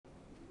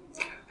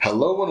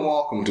Hello and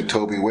welcome to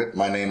Toby Wit.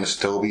 My name is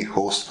Toby,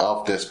 host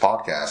of this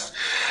podcast.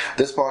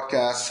 This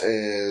podcast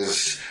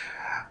is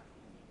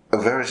a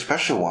very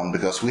special one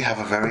because we have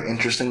a very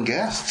interesting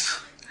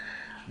guest.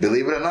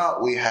 Believe it or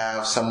not, we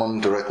have someone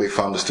directly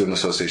from the Student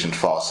Association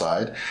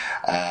Farside.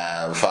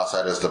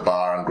 Farside is the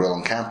bar and grill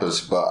on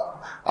campus,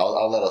 but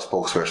I'll let our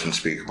spokesperson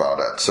speak about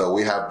that. So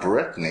we have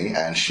Brittany,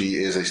 and she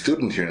is a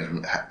student here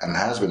and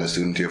has been a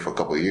student here for a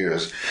couple of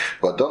years.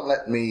 But don't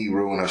let me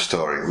ruin her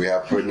story. We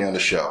have Brittany on the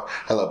show.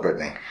 Hello,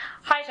 Brittany.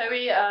 Hi,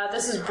 Toby.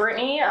 This is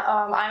Brittany.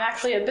 I'm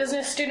actually a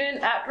business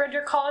student at Red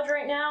Deer College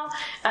right now,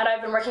 and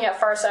I've been working at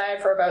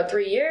Farside for about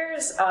 3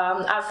 years.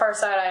 At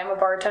Farside, I am a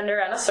bartender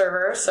and a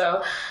server,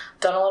 so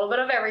done a little bit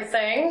of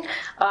everything.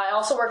 I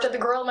also worked at the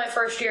Grill my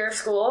first year of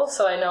school,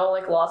 so I know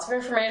lots of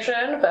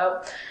information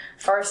about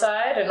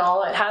Farside and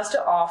all it has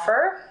to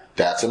offer.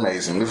 That's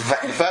amazing. The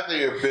fact that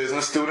you're a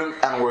business student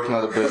and working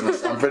at a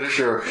business, I'm pretty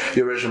sure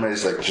your resume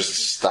is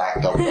just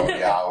stacked up all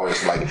the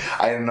hours.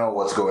 I know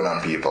what's going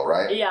on, people,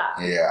 right? Yeah.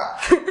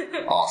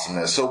 Yeah.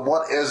 Awesomeness. So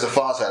what is the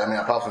Farside?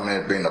 Apart from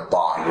it being a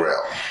bar and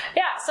grill.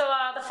 Yeah, so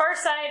the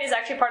Farside is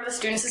actually part of the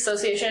Students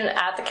Association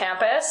at the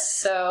campus.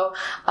 So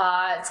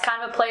it's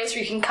kind of a place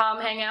where you can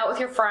come hang out with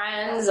your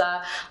friends.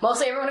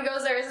 Mostly everyone who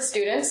goes there is a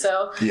student,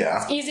 so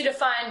yeah. It's easy to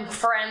find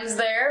friends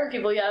there,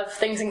 people you have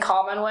things in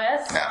common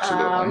with.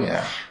 Absolutely,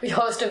 yeah. We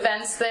host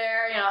events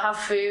there, have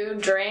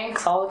food,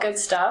 drinks, all the good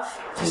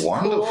stuff. It's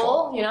wonderful.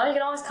 Cool. You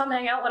can always come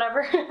hang out,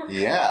 whatever.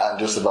 Yeah, and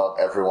just about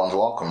everyone's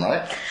welcome,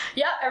 right?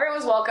 Yeah,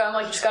 everyone's welcome.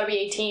 You just gotta be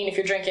 18 if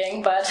you're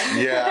drinking, but...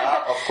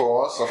 Yeah, of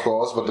course,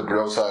 but the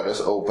grill side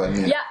is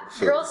open. Yeah,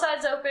 grill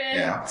side's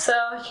open, so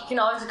you can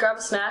always grab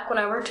a snack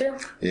whenever, too.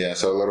 Yeah,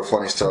 so a little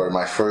funny story.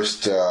 My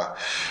first time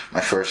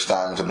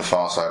to the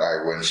Farside,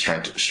 I went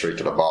straight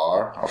to the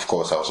bar. Of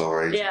course, I was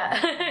over 18.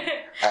 Yeah.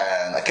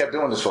 And I kept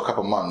doing this for a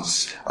couple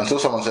months until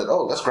someone said,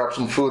 "Oh, let's grab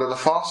some food at the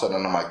Farside."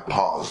 And I'm like,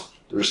 pause.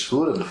 There's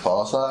food at the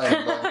Farside? And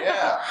I'm like,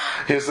 yeah.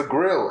 Here's the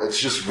grill. It's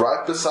just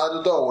right beside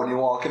the door when you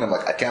walk in. I'm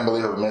like, I can't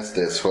believe I've missed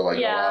this for the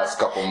last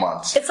couple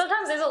months. It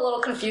sometimes is a little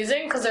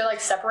confusing because they're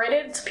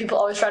separated. So people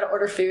always try to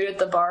order food at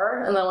the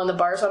bar, and then when the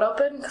bar's not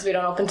open, because we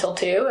don't open till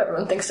 2,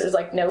 everyone thinks there's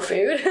no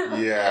food.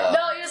 Yeah.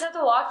 No, you just have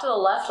to walk to the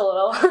left a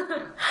little.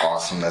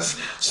 Awesomeness.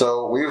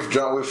 So we've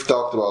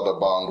talked about the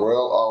bar and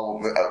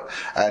grill,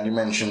 and you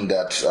mentioned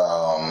that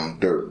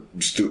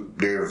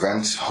the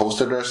events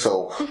hosted there.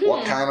 So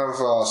what kind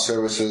of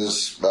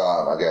services?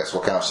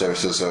 What kind of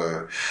services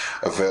are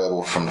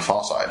available from the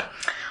Farside?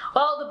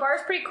 Well, the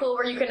bar's pretty cool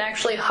where you can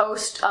actually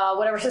host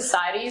whatever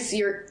societies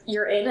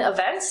you're in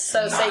events.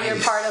 So nice. Say you're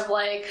part of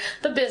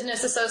the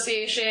business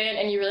association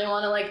and you really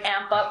want to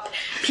amp up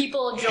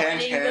people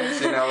joining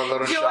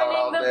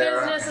the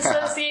business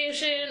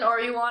association, or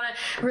you want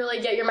to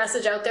really get your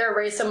message out there,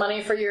 raise some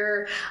money for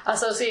your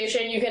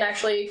association. You can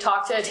actually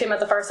talk to Tim at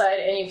the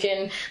Farside and you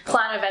can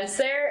plan events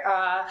there.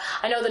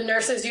 I know the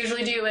nurses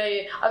usually do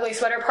a ugly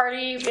sweater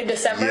party in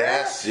December.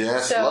 Yes.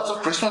 So, lots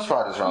of Christmas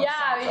parties around.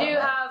 Yeah, we do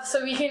have.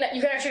 So you can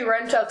actually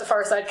rent out the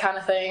Farside kind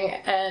of thing,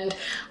 and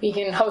we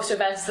can host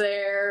events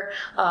there.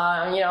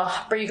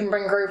 You can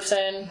bring groups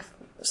in.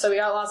 So we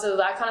got lots of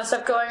that kind of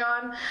stuff going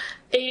on.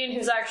 Aiden,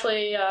 who's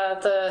actually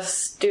the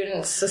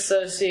Students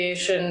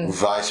Association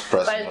Vice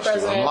President of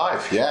Student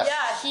Life, yes.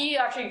 Yeah, he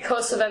actually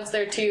hosts events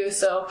there too,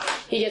 so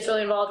he gets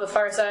really involved with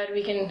Farside.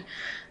 We can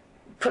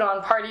put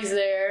on parties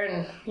there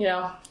and,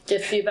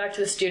 give feedback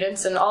to the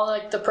students, and all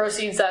the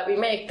proceeds that we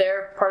make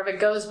there, part of it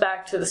goes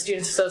back to the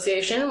Students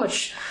Association,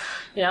 which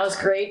is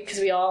great because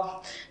we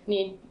all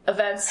need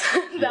events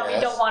that we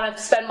don't want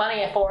to spend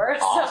money for.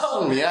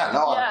 Awesome.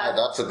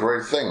 That's a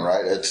great thing,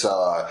 right?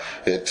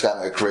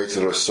 It creates a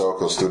little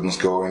circle. Students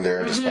go in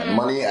there to spend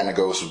money, and it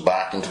goes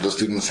back into the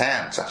students'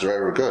 hands. That's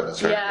very good.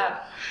 That's very good.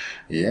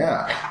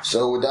 Yeah.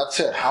 So with that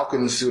said, how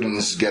can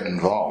students get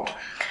involved?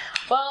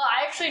 Well,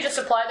 I actually just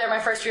applied there my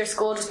first year of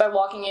school just by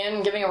walking in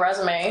and giving a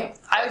resume.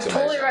 I would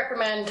totally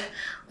recommend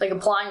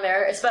applying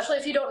there, especially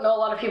if you don't know a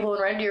lot of people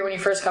in Red Deer when you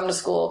first come to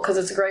school, because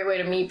it's a great way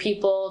to meet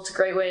people. It's a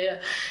great way to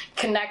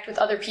connect with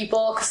other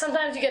people, because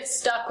sometimes you get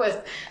stuck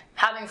with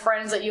having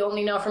friends that you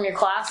only know from your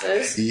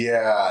classes.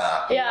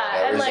 Yeah,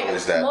 and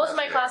most of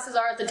my classes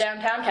are at the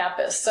downtown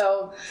campus,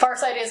 so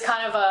Farside is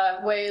kind of a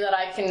way that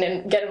I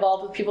can get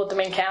involved with people at the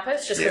main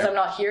campus, just because I'm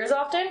not here as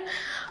often.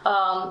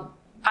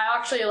 I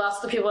actually, lots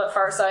of the people at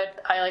Farside,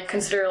 I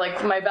consider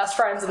my best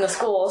friends in the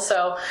school,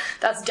 so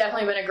that's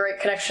definitely been a great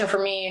connection for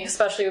me,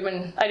 especially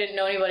when I didn't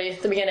know anybody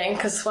at the beginning,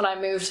 because when I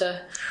moved to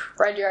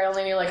Red Deer, I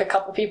only knew a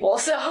couple people,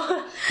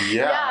 so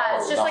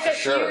it's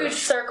just huge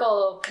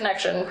circle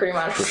connection, pretty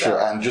much. For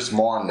sure, and just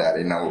more on that,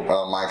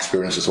 my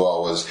experience as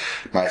well was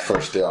my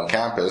first day on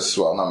campus.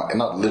 Well,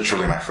 not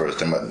literally my first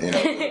day, but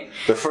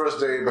the first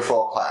day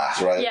before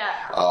class, right?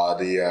 Yeah.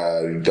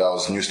 There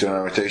was new student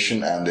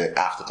orientation, and the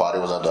after party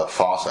was at the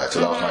Farside, so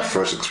that was my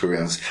first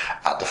experience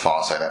at the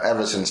Farside. And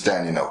ever since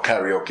then,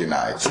 karaoke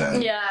nights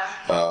and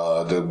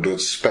the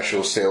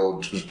special sale,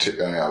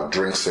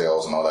 drink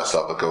sales and all that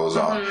stuff that goes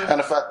on, and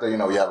the fact that you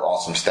have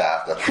awesome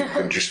staff that you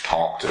can just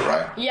talk to,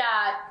 right?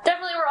 Yeah,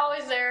 definitely. We're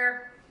always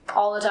there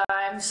all the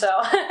time. So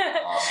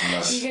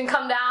Awesomeness. you can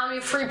come down. We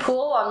have free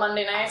pool on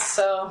Monday nights.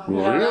 So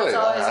really,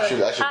 I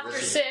should after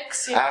visit.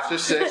 6. After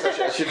 6,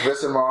 I should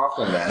visit more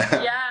often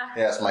then. Yeah.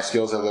 Yes, my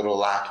skills are a little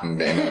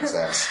lacking in that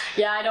sense.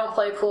 Yeah, I don't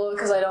play pool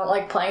because I don't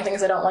like playing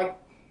things I don't like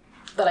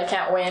that I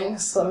can't win.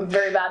 So I'm a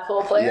very bad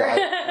pool player.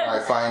 Yeah, I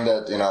find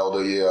that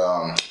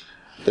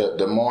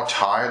the more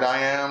tired I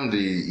am, the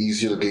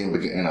easier the game,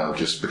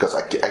 just because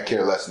I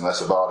care less and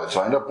less about it, so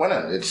I end up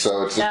winning. It's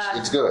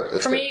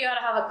good. For me, you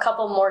gotta have a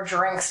couple more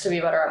drinks to be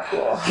better at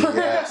pool.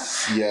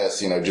 yes,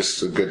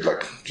 just a good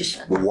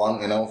just one,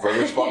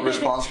 very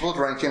responsible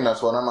drinking.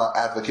 That's what I'm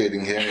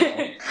advocating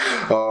here.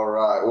 All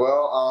right.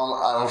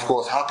 Well, and of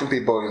course, how can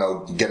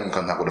people get in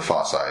contact with the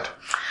Far Side?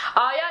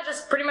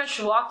 Just pretty much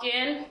walk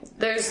in.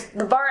 There's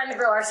the bar and the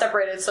grill are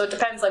separated, so it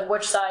depends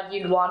which side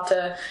you'd want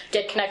to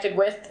get connected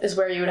with is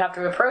where you would have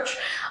to approach.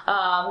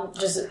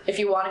 Just if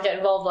you want to get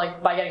involved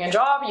by getting a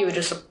job, you would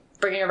just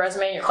bring in your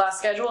resume and your class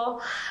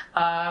schedule.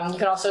 You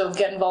can also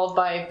get involved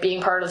by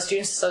being part of the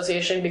Students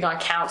Association, being on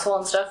council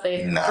and stuff.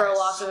 They throw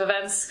lots of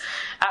events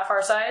at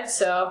Farside,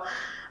 so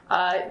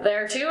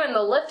there too, and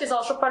the lift is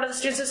also part of the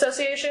Students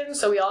Association,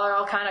 so we are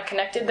all kind of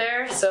connected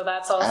there. So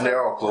that's also and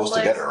they're all close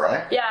together,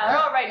 right? Yeah, they're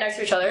all right next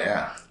to each other.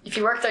 Yeah. If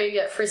you work there, you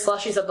get free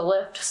slushies at the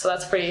lift, so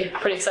that's pretty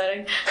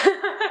exciting.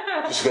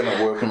 Just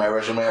gonna work in my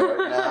resume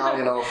right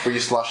now. Free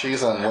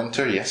slushies in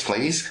winter, yes,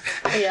 please.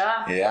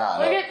 Yeah. Yeah.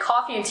 We get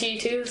coffee and tea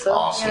too, so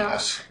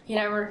awesomeness. You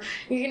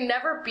can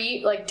never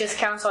beat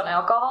discounts on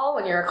alcohol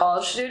when you're a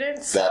college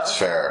student. So. That's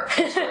fair.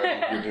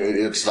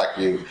 It's like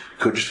you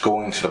could just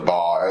go into the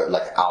bar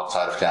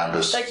outside of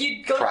campus.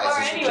 You'd go to the bar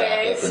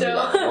anyway,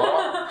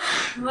 so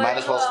might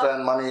as well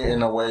spend money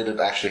in a way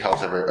that actually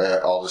helps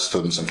all the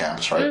students on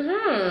campus, right?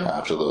 Mm-hmm.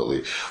 Absolutely.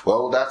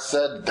 Well, that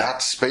said,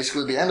 that's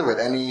basically the end of it.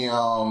 Any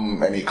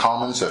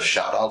comments or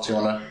shout outs you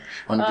wanna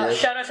give?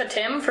 Shout out to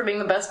Tim for being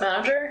the best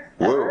manager.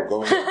 Whoa,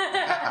 go ahead.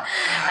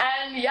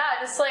 And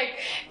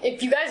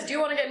if you guys do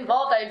want to get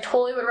involved, I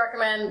totally would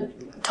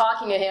recommend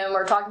talking to him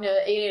or talking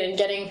to Aiden and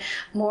getting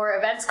more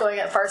events going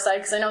at Farside,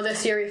 because I know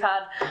this year we've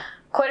had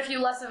quite a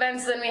few less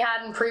events than we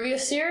had in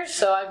previous years,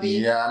 so I'd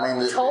be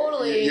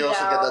totally you also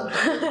down.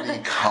 get that the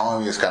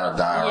economy is kind of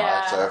down,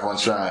 right? So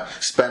everyone's trying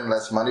to spend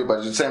less money, but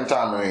at the same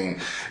time,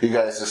 you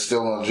guys are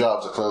still on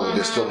jobs, so clearly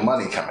there's still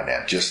money coming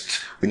in.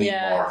 Just we need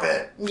more of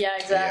it. Yeah,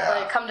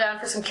 exactly. Yeah. Come down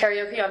for some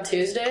karaoke on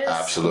Tuesdays.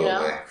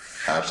 Absolutely.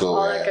 Absolutely.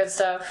 All that good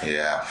stuff.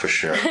 Yeah, for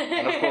sure.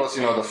 And of course,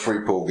 the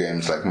free pool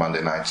games like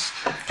Monday nights,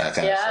 that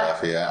kind of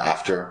stuff. Yeah,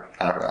 after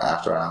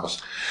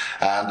hours.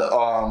 And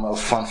a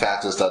fun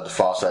fact is that the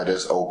Far Side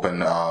is open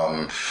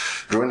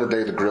during the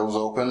day. The grill's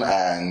open,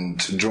 and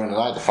during the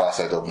night the Far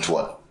Side open to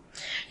what?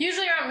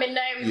 Usually around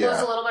midnight. We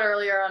close a little bit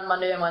earlier on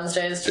Monday and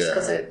Wednesdays just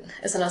because it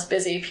isn't as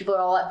busy. People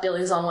are all at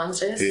Billy's on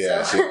Wednesdays.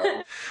 Yeah.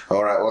 So.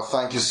 All right. Well,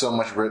 thank you so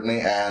much,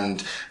 Brittany.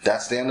 And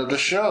that's the end of the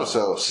show.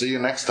 So see you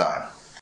next time.